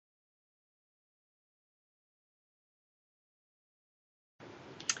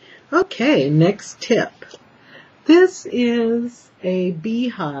Okay, next tip. This is a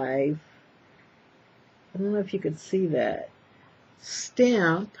beehive. I don't know if you could see that.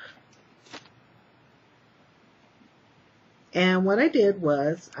 Stamp. And what I did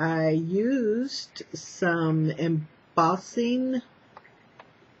was I used some embossing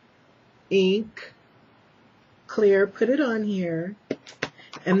ink, clear, put it on here,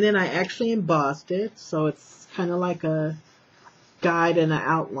 and then I actually embossed it, so it's kind of like a guide and an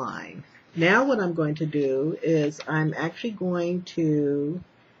outline. Now what I'm going to do is I'm actually going to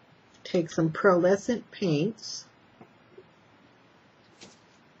take some pearlescent paints,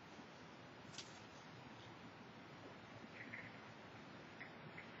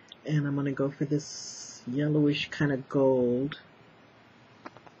 and I'm going to go for this yellowish kind of gold.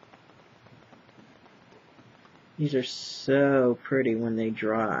 These are so pretty when they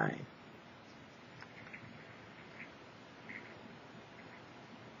dry.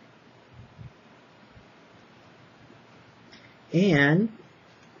 And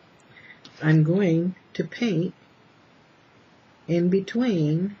I'm going to paint in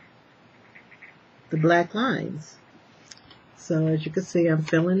between the black lines. So as you can see, I'm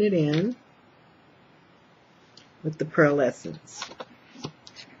filling it in with the pearlescence.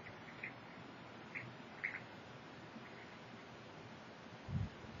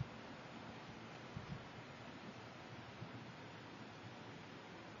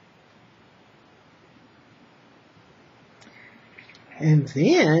 And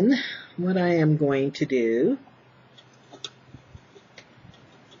then what I am going to do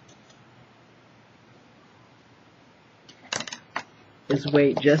is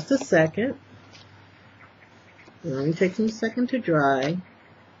wait just a second. It only takes them a second to dry.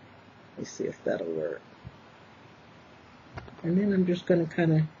 Let's see if that'll work. And then I'm just going to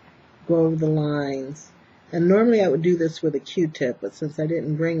kind of go over the lines. And normally I would do this with a Q-tip, but since I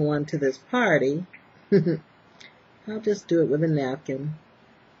didn't bring one to this party, I'll just do it with a napkin.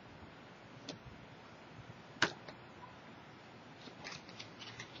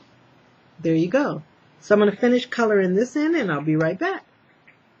 There you go. So I'm going to finish coloring this in and I'll be right back.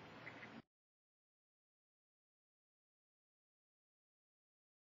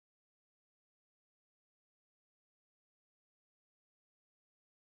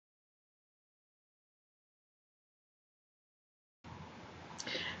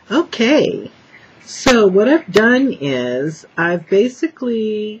 Okay, so what I've done is I've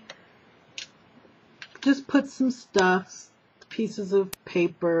basically just put some stuff, pieces of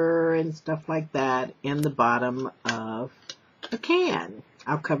paper and stuff like that in the bottom of a can.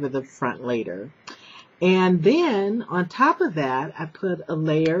 I'll cover the front later. And then on top of that, I put a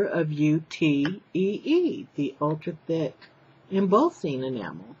layer of UTEE, the ultra thick embossing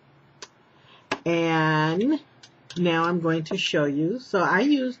enamel. And now I'm going to show you. So I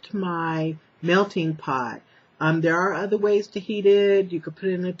used my melting pot. There are other ways to heat it. You could put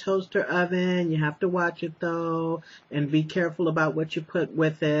it in a toaster oven. You have to watch it though, and be careful about what you put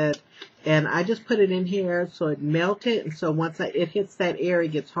with it. And I just put it in here so it melted. And so once it hits that air,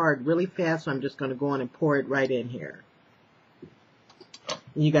 it gets hard really fast. So I'm just going to go on and pour it right in here.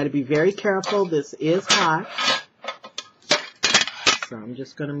 And you got to be very careful. This is hot. So I'm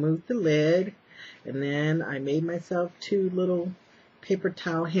just going to move the lid. And then I made myself 2 little paper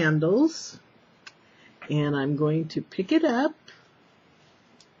towel handles. And I'm going to pick it up.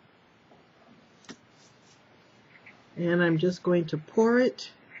 And I'm just going to pour it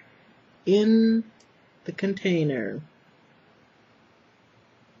in the container.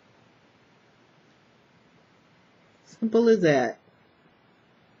 Simple as that.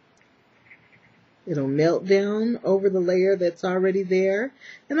 It'll melt down over the layer that's already there.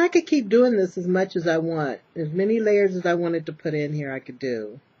 And I could keep doing this as much as I want. As many layers as I wanted to put in here I could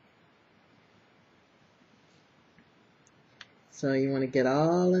do. So you want to get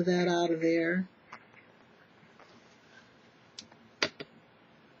all of that out of there.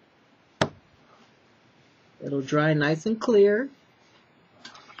 It'll dry nice and clear.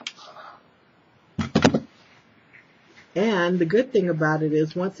 And the good thing about it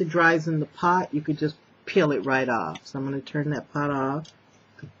is once it dries in the pot, you could just peel it right off. So I'm going to turn that pot off.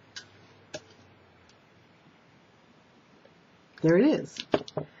 There it is.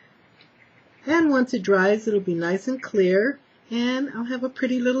 And once it dries, it'll be nice and clear, and I'll have a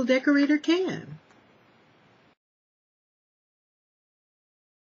pretty little decorator can.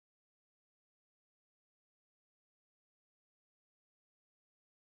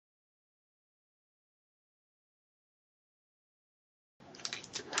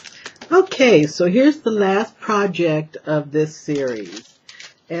 Okay, so here's the last project of this series.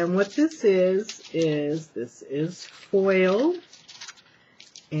 And what this is this is foil.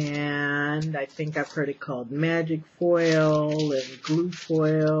 And I think I've heard it called magic foil and glue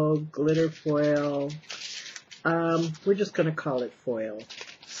foil, glitter foil. We're just going to call it foil.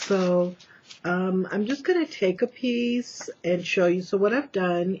 So I'm just going to take a piece and show you. So what I've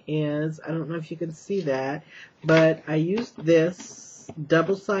done is, I don't know if you can see that, but I used this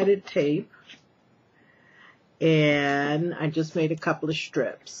double-sided tape, and I just made a couple of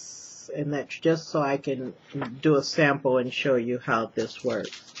strips. And that's just so I can do a sample and show you how this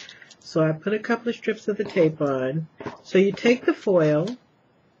works. So I put a couple of strips of the tape on. So you take the foil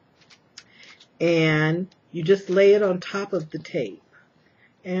and you just lay it on top of the tape.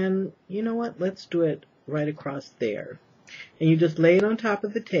 And you know what? Let's do it right across there. And you just lay it on top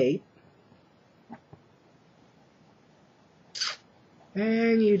of the tape.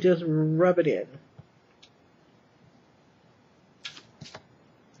 And you just rub it in.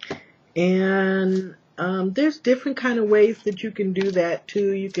 And there's different kind of ways that you can do that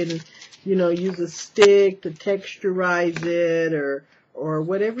too. You can, use a stick to texturize it or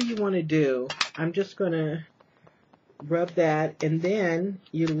whatever you want to do. I'm just going to rub that, and then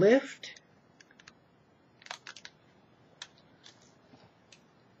you lift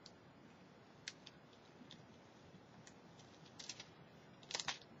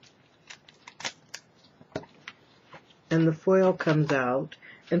and the foil comes out.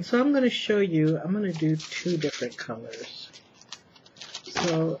 And so I'm going to show you, I'm going to do 2 different colors.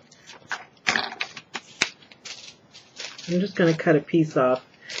 So I'm just going to cut a piece off.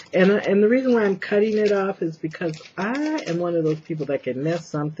 And the reason why I'm cutting it off is because I am one of those people that can mess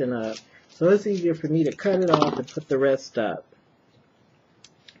something up. So it's easier for me to cut it off and put the rest up.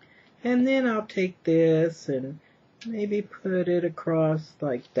 And then I'll take this and maybe put it across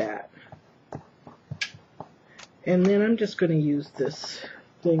like that. And then I'm just going to use this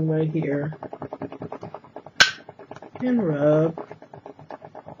thing right here and rub.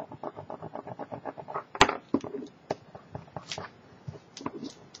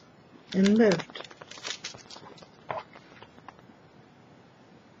 And lift.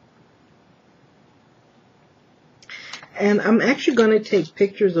 And I'm actually going to take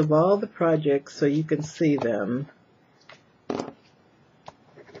pictures of all the projects so you can see them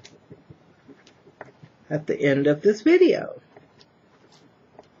at the end of this video.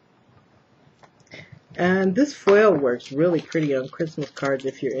 And this foil works really pretty on Christmas cards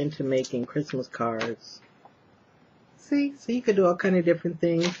if you're into making Christmas cards. See? So you can do all kind of different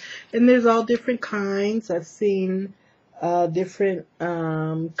things. And there's all different kinds. I've seen different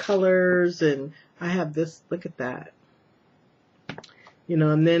colors, and I have this, look at that.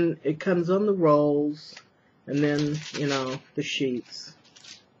 And then it comes on the rolls, and then, the sheets.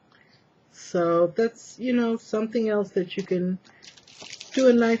 So that's, something else that you can do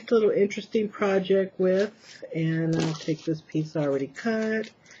a nice little interesting project with. And I'll take this piece already cut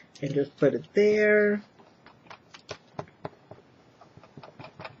and just put it there.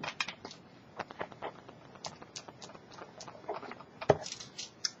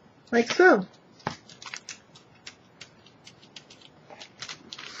 Like so.